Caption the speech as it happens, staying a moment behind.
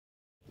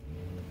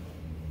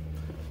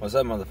What's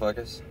up,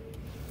 motherfuckers?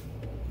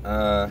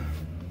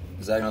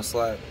 Zack no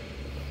slack.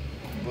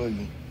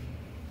 Boogie.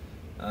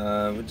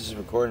 We're just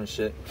recording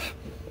shit.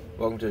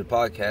 Welcome to the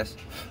podcast.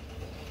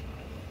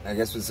 I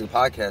guess it's a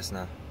podcast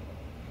now.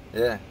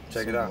 Yeah,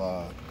 check it out.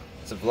 Vlog.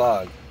 It's a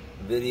vlog.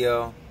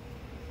 Video,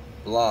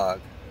 vlog.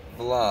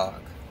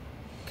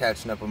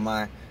 Catching up with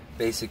my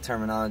basic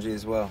terminology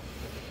as well.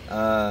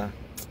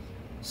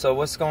 So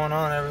what's going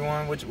on,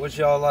 everyone? What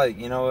y'all like?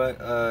 You know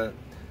what?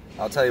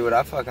 I'll tell you what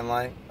I fucking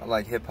like. I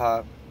like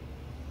hip-hop.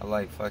 I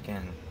like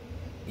fucking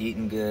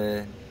eating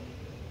good.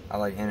 I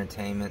like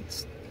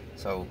entertainment.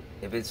 So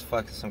if it's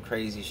fucking some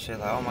crazy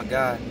shit, like, oh my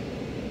god,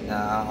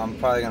 nah, I'm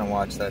probably gonna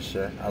watch that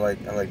shit. I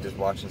like just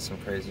watching some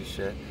crazy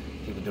shit.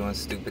 People doing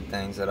stupid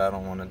things that I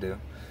don't want to do.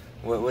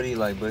 What do you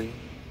like, Boogie?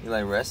 You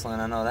like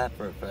wrestling? I know that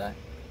for a fact.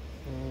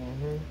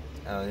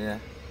 Oh yeah.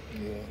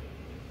 Yeah.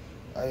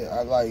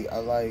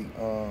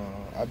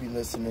 I be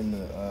listening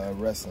to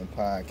wrestling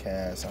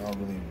podcasts. I don't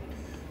really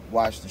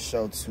watch the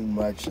show too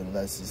much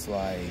unless it's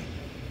like,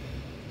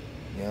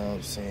 you know what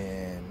I'm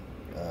saying,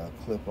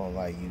 clip on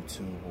like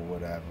YouTube or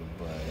whatever.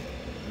 But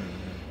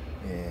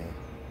yeah,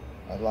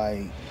 I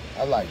like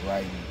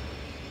writing.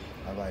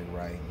 I like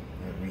writing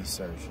and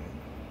researching.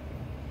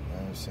 You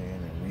know what I'm saying,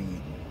 and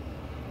reading.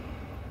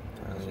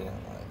 Oh yeah.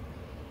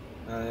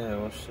 Oh yeah.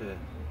 Well, shit.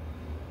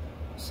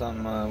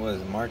 Something. What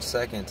is it? March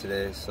 2nd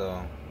today.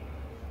 So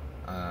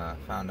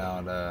found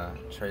out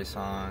Tory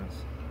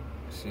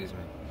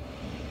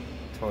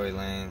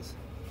Lanez.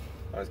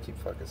 I always keep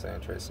fucking saying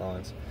Trey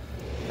Songz.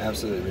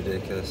 Absolutely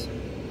ridiculous.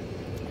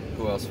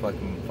 Who else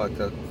fucking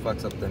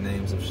fucks up the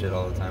names of shit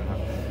all the time,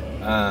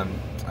 huh?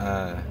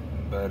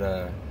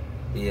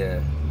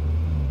 Yeah,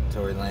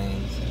 Tory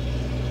Lanez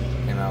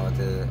came out with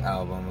the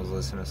album. Was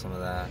listening to some of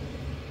that.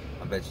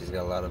 I bet she's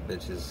got a lot of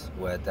bitches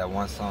wet. That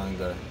one song,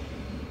 the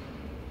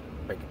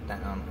Break It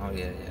Down. Oh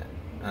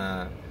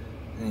yeah.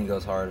 And he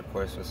goes hard, of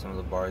course, with some of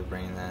the bars,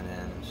 bringing that in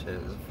and shit.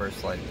 It's the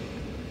first like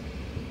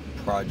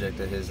project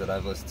of his that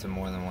I've listened to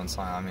more than one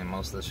song. I mean,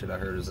 most of the shit I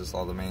heard is just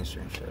all the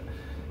mainstream shit.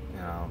 You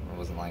know, I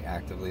wasn't like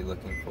actively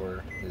looking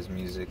for his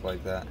music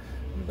like that.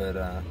 But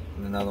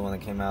another one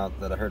that came out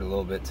that I heard a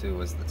little bit too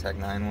was the Tech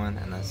 9 one,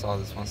 and I saw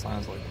this one song. It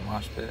was like the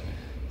Mosh Pit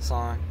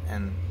song,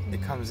 and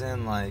it comes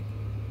in like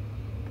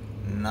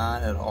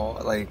not at all.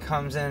 Like it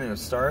comes in and it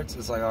starts.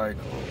 It's like, all right,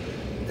 cool.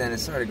 Then it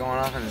started going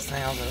off in this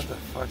thing. I was like, what the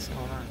fuck's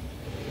going on?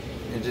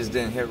 It just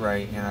didn't hit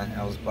right, and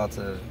I was about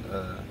to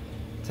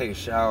take a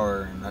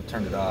shower, and I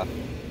turned it off.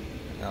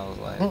 And I was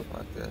like,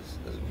 fuck this.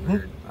 This is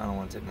weird. I don't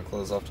want to take my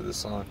clothes off to this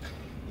song.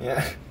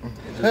 Yeah.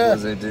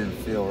 It didn't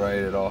feel right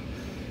at all.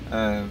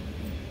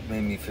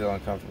 Made me feel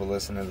uncomfortable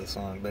listening to the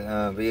song. But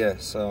yeah,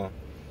 so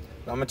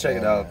I'm going to check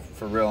it out.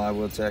 For real, I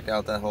will check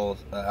out that whole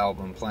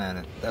album,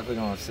 Planet. Definitely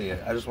going to see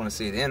it. I just want to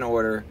see it in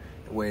order,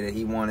 the way that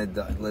he wanted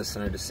the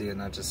listener to see it,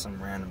 not just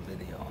some random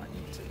video on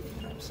YouTube.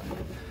 You know what I'm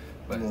saying?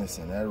 But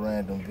listen, that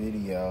random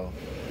video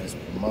is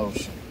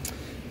promotion.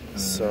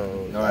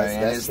 So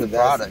that's the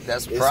product.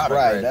 That's product,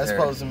 right? That's there.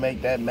 Supposed to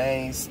make that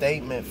main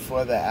statement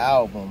for the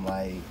album,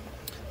 like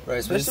right.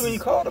 Especially when you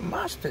call it a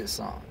mosh pit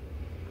song.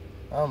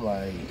 I'm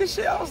like, this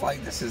shit. I was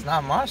like, this is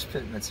not mosh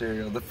pit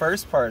material. The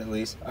first part, at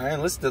least. I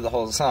didn't listen to the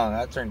whole song.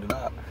 I turned it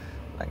off,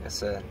 like I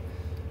said.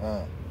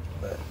 But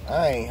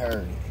I ain't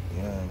heard it.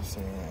 You know what I'm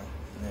saying?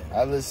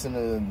 Yeah. I listened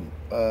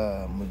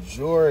to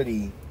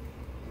majority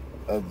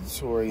of the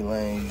Tory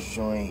Lanez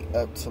joint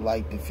up to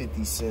like the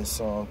 50 Cent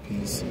song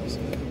pieces.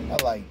 I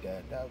like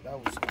that.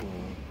 That was cool.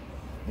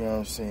 You know what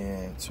I'm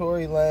saying?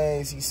 Tory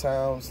Lanez, he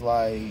sounds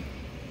like,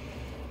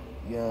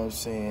 you know what I'm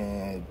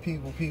saying,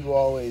 people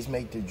always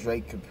make the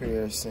Drake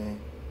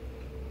comparison.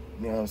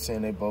 You know what I'm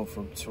saying? They both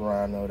from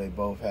Toronto. They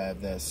both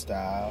have that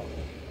style.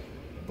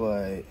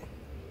 But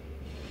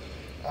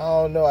I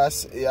don't know. I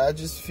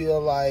just feel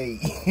like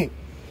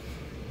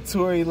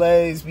Tory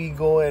Lanez be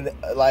going,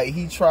 like,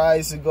 he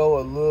tries to go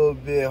a little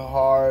bit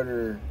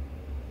harder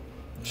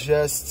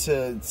just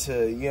to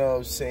you know what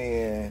I'm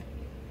saying,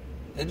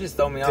 it just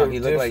throw me off. He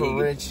looked like he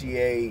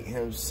differentiate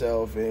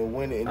himself, and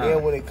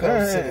then when it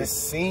comes to the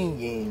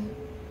singing,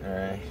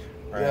 right.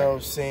 You know what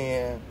I'm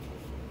saying,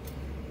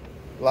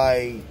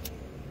 like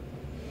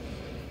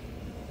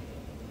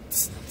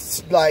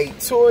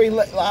Tory,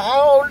 like, I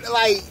don't,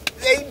 like,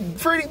 they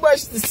pretty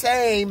much the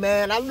same,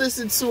 man. I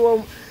listen to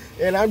them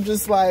and I'm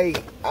just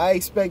like, I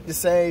expect the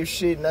same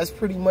shit, and that's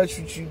pretty much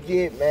what you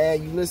get,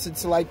 man. You listen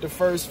to like the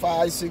first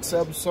 5, 6,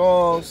 7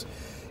 songs,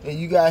 and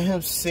you got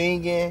him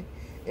singing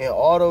and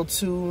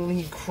auto-tune,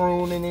 he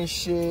crooning and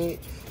shit.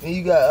 And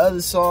you got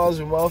other songs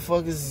where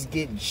motherfuckers is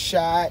getting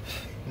shot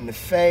in the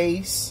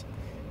face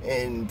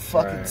and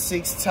fucking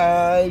 6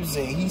 times,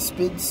 and he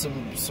spitting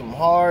some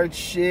hard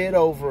shit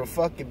over a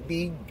fucking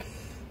beat,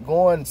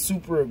 going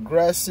super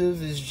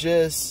aggressive.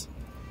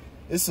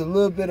 It's a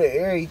little bit of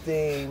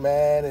everything,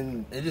 man,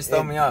 and it just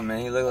threw me off, man.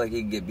 He looked like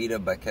he could get beat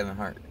up by Kevin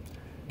Hart.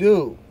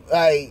 Dude,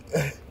 like,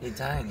 he's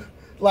tiny.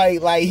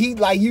 Like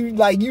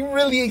you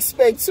really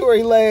expect Tory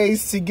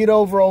Lanez to get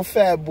over on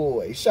Fat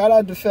Boy. Shout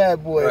out to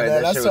Fat Boy,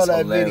 man. I saw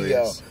that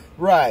video.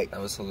 Right.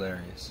 That was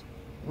hilarious.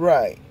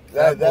 Right.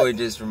 That boy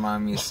just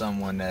remind me of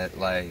someone that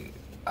like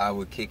I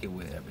would kick it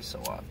with every so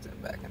often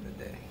back in the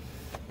day.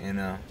 You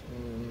know,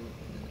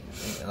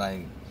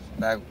 like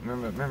back.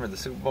 Remember the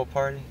Super Bowl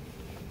party?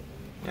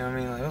 You know what I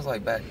mean? Like, it was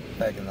like back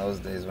in those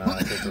days when I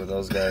kicked it with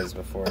those guys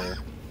before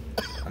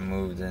I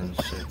moved and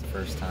shit the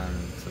first time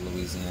to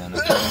Louisiana.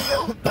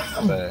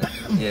 But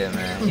yeah,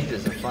 man, he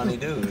just a funny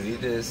dude.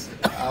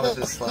 I was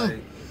just like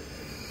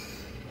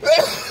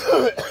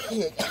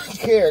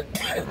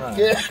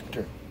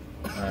character.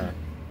 Right.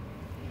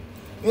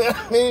 You know what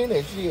I mean?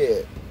 And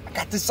shit. I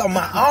got this on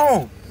my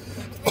own.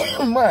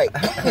 Right.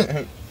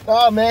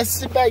 Nah, man,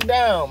 sit back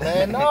down,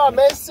 man. Nah,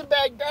 man, sit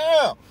back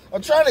down.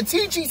 I'm trying to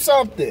teach you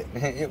something.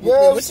 You know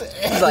what I'm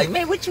saying? He's like,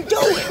 man, what you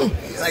doing?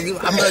 He's like,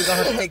 I'm really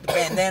gonna have to take the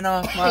bandana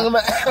off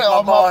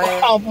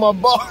my off my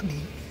body.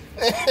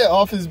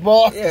 Off his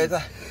body. Yeah, it's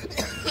like,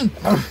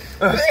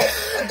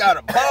 I got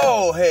a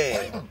bald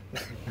head.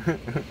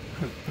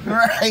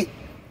 Right.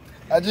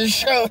 I just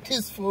showed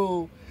this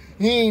fool.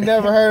 He ain't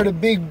never heard of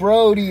Big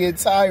Brody and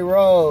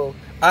Tyrone.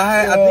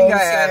 I think I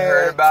had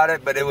heard about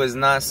it, but it was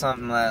not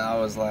something that I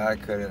was like, I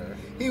could have.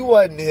 He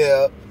wasn't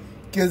here.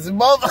 Because the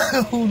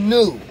motherfucker who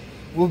knew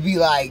would be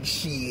like,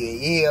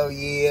 shit, hell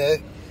yeah.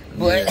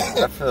 But,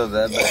 yeah, I feel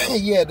that.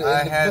 But yeah,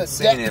 I had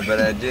seen it, but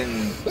I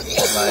didn't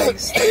like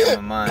stay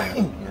in my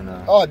mind, you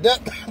know. Oh,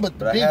 but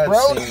the Big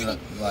Brody. Seen,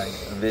 like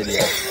a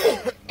video.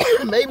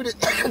 Maybe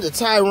the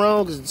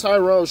Tyrone, because the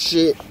Tyrone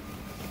shit.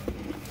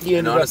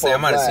 And honestly, I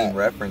might have seen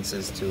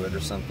references to it or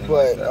something.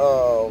 But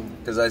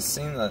because I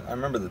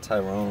remember the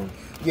Tyrone.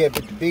 Yeah,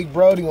 but the Big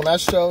Brody, when I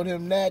showed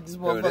him that, this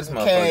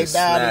motherfucker came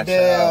down the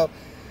damn.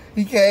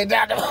 He came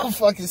down the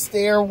motherfucking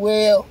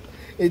stairwell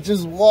and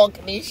just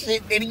walking and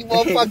shit. Then he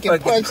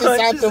motherfucking punches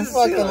out the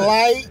fucking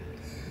light.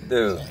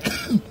 Dude,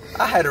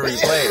 I had to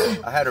replay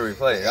it.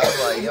 I was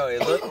like, yo,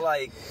 it looked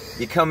like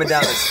you're coming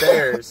down the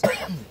stairs.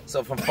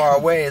 So from far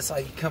away, it's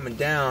like you're coming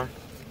down,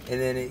 and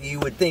then you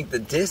would think the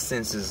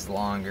distance is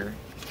longer.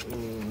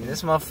 And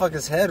this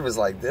motherfucker's head was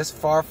like this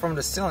far from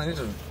the ceiling. He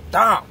just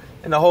down,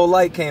 and the whole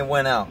light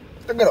went out.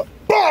 I got a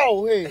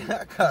bow head.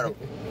 I got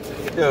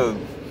a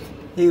dude.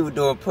 He was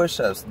doing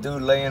push-ups.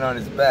 Dude laying on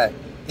his back.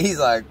 He's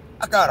like,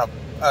 I got a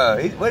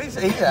what did he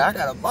say? He said, I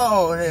got a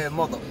bald head,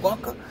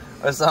 motherfucker,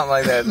 or something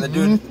like that. And the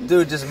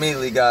dude just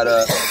immediately got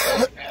up.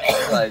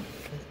 Like,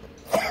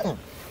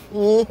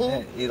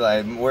 he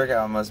like,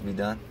 workout must be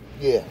done.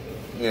 Yeah.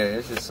 Yeah,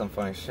 it's just some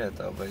funny shit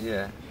though. But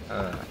yeah,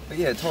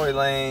 Tory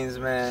Lanez,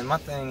 man. My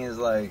thing is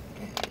like,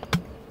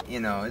 you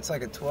know, it's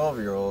like a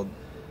 12-year-old.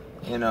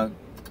 You know,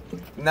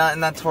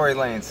 not Tory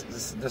Lanez.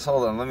 Just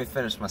hold on. Let me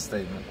finish my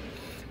statement.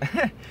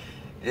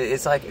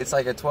 It's like a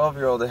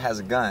 12-year-old that has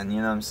a gun,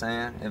 you know what I'm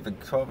saying? If a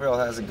 12-year-old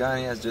has a gun,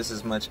 he has just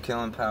as much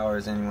killing power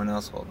as anyone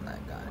else holding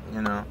that gun,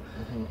 you know?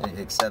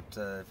 Except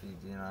if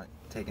you're not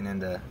taking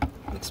into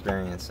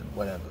experience and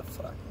whatever the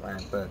fuck,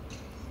 right?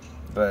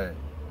 But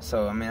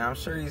so, I mean, I'm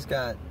sure he's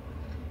got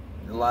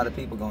a lot of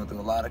people going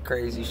through a lot of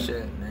crazy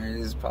shit, and there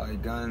is probably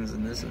guns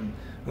and this, and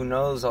who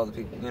knows all the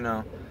people, you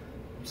know?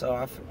 So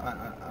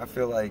I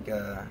feel like,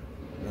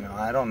 you know,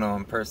 I don't know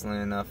him personally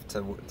enough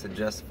to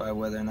justify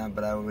whether or not,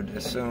 but I would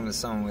assume that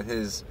someone with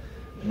his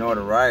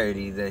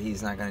notoriety that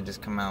he's not going to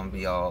just come out and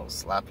be all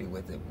sloppy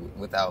with it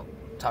without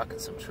talking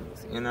some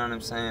truth. You know what I'm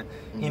saying?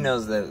 He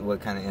knows that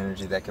what kind of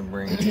energy that can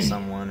bring to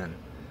someone,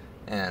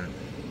 and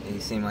he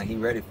seemed like he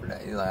ready for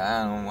that. He's like,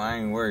 I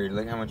ain't worried.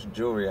 Look how much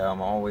jewelry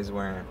I'm always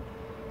wearing.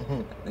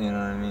 You know what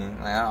I mean?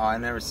 Like I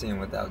never see him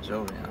without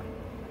jewelry on.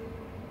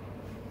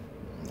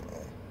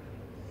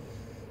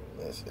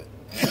 That's it.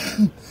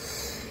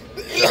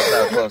 That's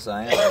how close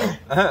I am,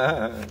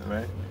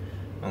 right?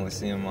 I only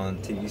see him on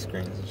TV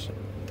screens and shit.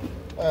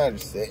 I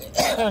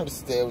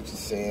understand what you're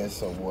saying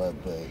somewhat,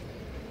 but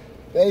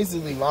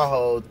basically my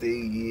whole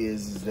thing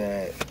is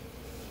that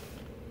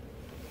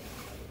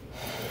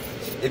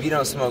if you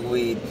don't smoke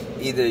weed,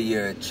 either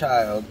you're a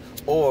child,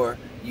 or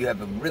you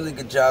have a really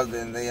good job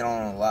and they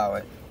don't allow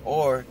it,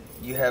 or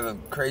you have a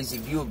crazy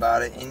view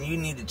about it and you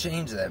need to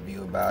change that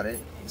view about it.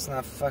 It's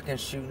not fucking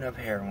shooting up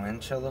heroin.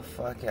 Chill the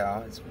fuck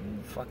out. It's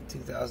fucking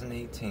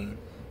 2018.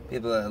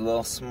 People are a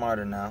little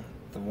smarter now.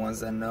 The ones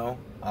that know,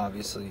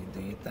 obviously,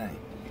 do your thing.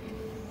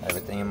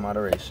 Everything in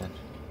moderation.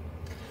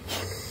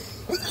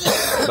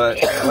 But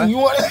what? You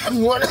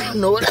want to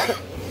know what?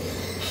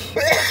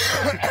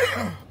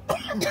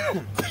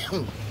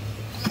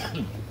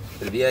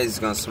 But if you guys is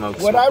gonna smoke,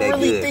 What smoke I that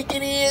really good. think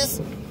it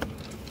is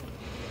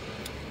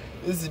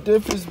the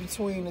difference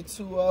between the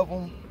two of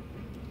them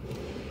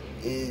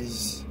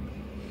is,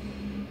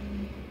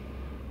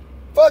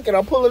 fuck it,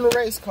 I'm pulling the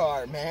race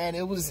card, man.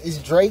 It's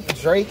Drake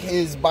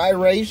is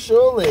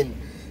biracial and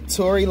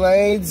Tory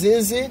Lanez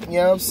isn't, you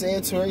know what I'm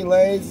saying? Tory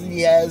Lanez,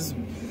 he has,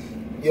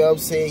 you know what I'm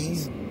saying,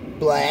 he's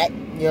black,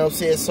 you know what I'm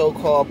saying,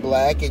 so-called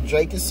black, and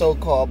Drake is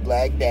so-called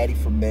black, daddy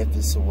from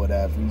Memphis or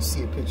whatever. You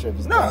see a picture of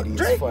his daddy,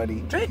 it's funny.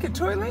 Drake and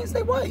Tory Lanez,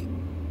 they white.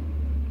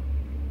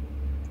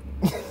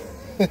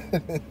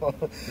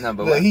 No,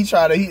 but look, he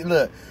tried to,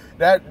 look,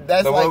 that's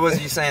but like, what was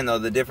you saying though?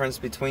 The difference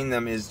between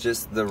them is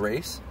just the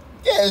race?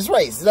 Yeah, it's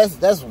race. That's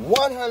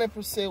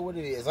 100% what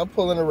it is. I'm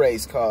pulling a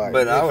race card.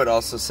 But I would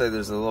also say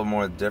there's a little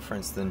more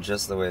difference than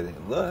just the way they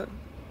look.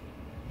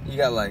 You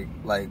got like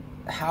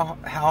how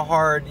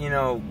hard, you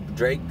know,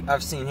 Drake,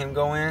 I've seen him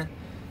go in.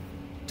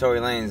 Tory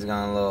Lanez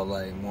gone a little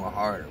like more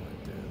harder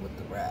with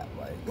the rap,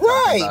 like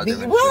right,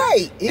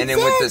 exactly. And then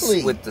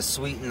with the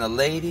sweet and the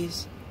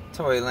ladies,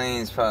 Tory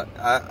Lanez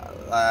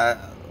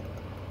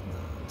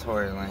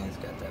Tory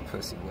Lanez got that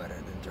pussy wetter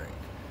than Drake.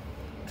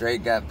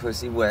 Drake got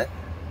pussy wet,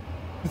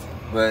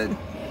 but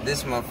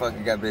this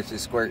motherfucker got bitches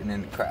squirting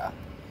in the crowd.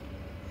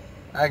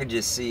 I could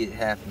just see it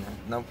happening,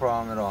 no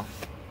problem at all.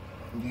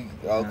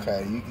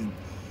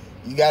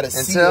 You gotta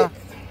see it.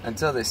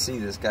 Until they see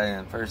this guy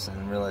in person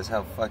and realize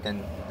how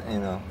fucking, you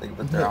know, they can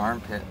put their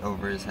armpit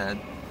over his head.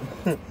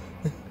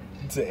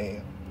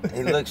 Damn.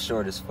 He looks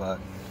short as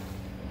fuck.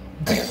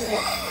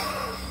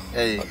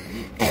 Hey.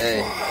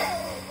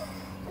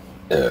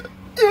 I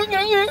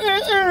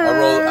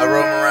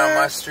roam around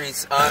my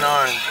streets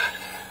unarmed.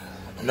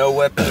 No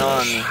weapon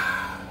on me.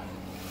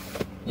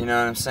 You know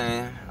what I'm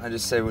saying? I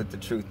just say what the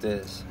truth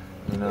is.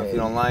 You know, if you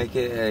don't like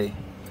it, hey.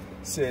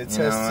 Said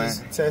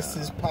test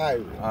his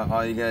pirate.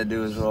 All you gotta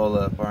do is roll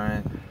up,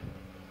 alright?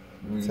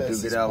 We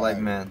do get out like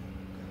men.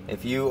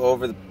 If you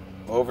over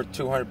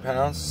 200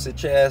 pounds,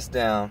 sit your ass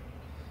down.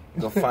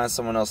 Go find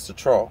someone else to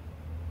troll.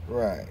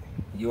 Right.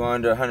 You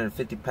under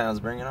 150 pounds,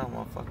 bring it on,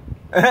 motherfucker.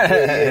 Yeah,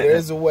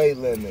 there's a weight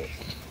limit.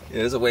 Yeah,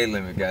 there's a weight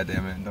limit,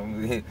 goddammit.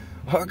 Don't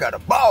I got a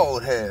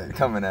bald head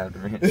coming after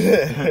me.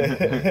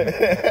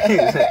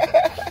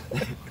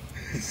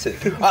 He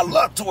said, I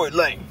love Tory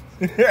Lanez.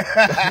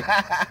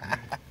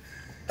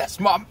 That's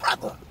my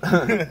brother.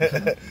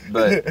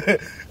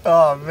 But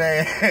oh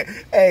man,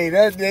 hey,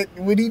 that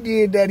when he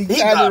did that, he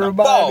kind of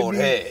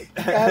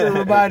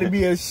reminded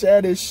me of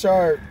Shannon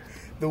Sharp.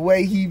 The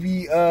way he be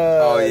he keeps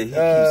saying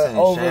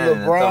over Shannon,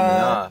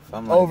 LeBron,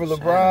 like, over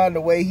LeBron,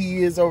 the way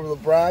he is over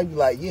LeBron, be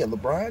like, yeah,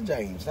 LeBron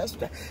James, that's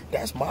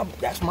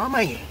my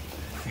man.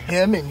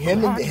 Him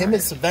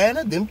and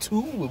Savannah, them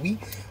two,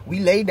 we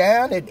lay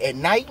down at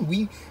night and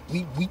we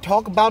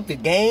talk about the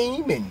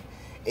game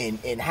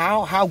and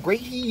how great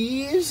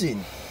he is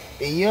and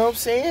you know what I'm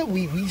saying?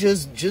 We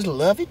just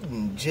love it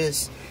and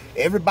just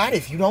everybody,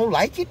 if you don't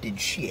like it, then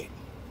shit.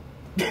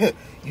 You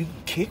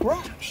can kick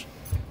rocks.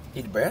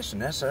 He's the best,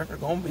 and that's ever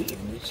gonna be.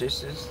 And it's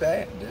just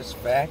that. That's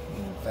fact.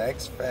 And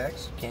facts.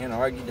 You can't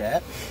argue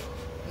that.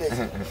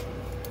 Listen,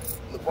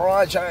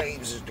 LeBron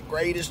James is the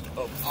greatest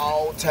of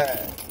all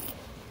time.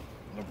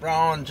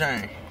 LeBron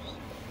James.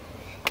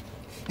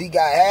 He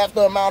got half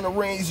the amount of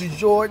rings as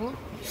Jordan,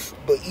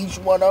 but each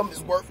one of them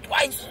is worth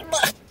twice as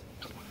much.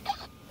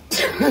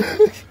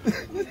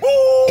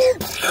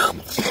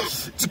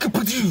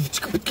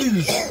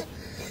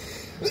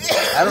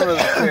 I don't really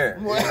care.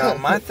 You know,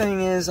 my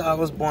thing is, I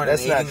was born in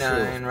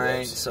 '89, right?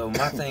 Yes. So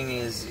my thing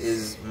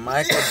is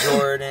Michael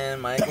Jordan,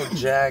 Michael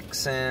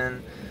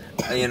Jackson.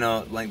 You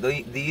know, like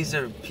these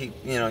are people.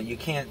 You know, you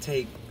can't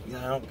take. You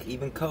know,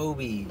 even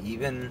Kobe,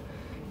 even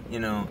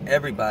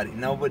everybody.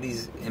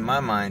 Nobody's in my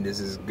mind is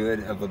as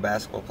good of a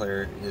basketball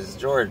player as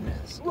Jordan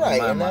is.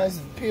 Right, and that's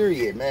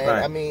period, man.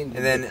 Right. I mean,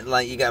 and then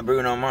like you got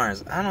Bruno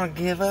Mars. I don't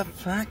give a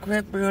fuck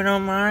what Bruno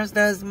Mars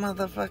does,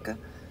 motherfucker.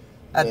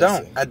 I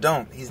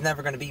don't. He's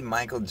never going to be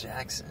Michael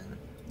Jackson.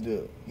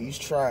 Dude, he's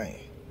trying.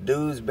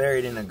 Dude's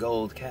buried in a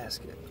gold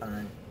casket,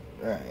 alright?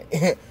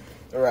 Right.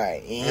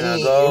 Right.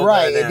 And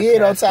and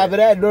then on top of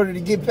that, in order to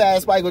get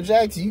past Michael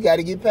Jackson, you got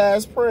to get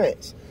past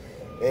Prince.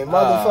 And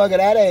motherfucker,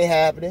 that ain't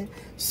happening.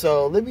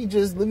 So let me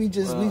just we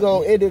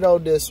gonna end it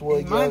on this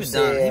one. He might have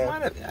done. He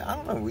might have. I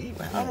don't know.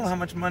 I don't know how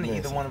much money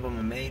either one of them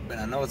have made, but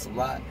I know it's a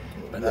lot.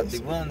 But I'd be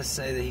willing to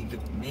say that he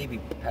could maybe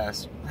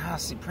pass.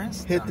 See,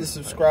 Prince. Hit the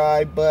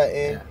subscribe button.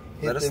 Yeah.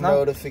 Hit the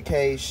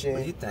notification.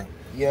 What do you think?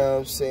 You know what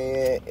I'm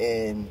saying?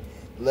 And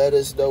let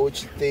us know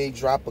what you think.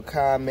 Drop a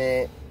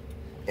comment.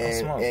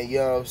 And you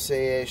know what I'm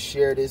saying?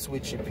 Share this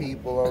with your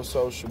people on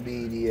social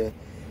media.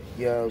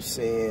 You know what I'm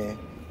saying?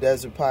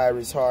 Desert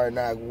Pirates Hard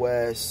Knock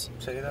West.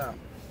 Check it out.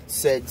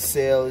 Set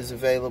Sail is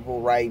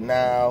available right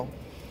now.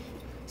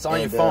 It's on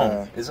your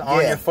phone. It's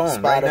on your phone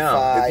Spotify, right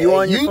now. If you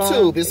on your YouTube,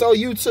 phone, it's on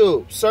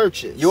YouTube.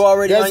 Search it. You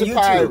already Desert on YouTube.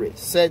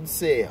 Pirates, Set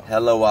Sail.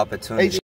 Hello, opportunity.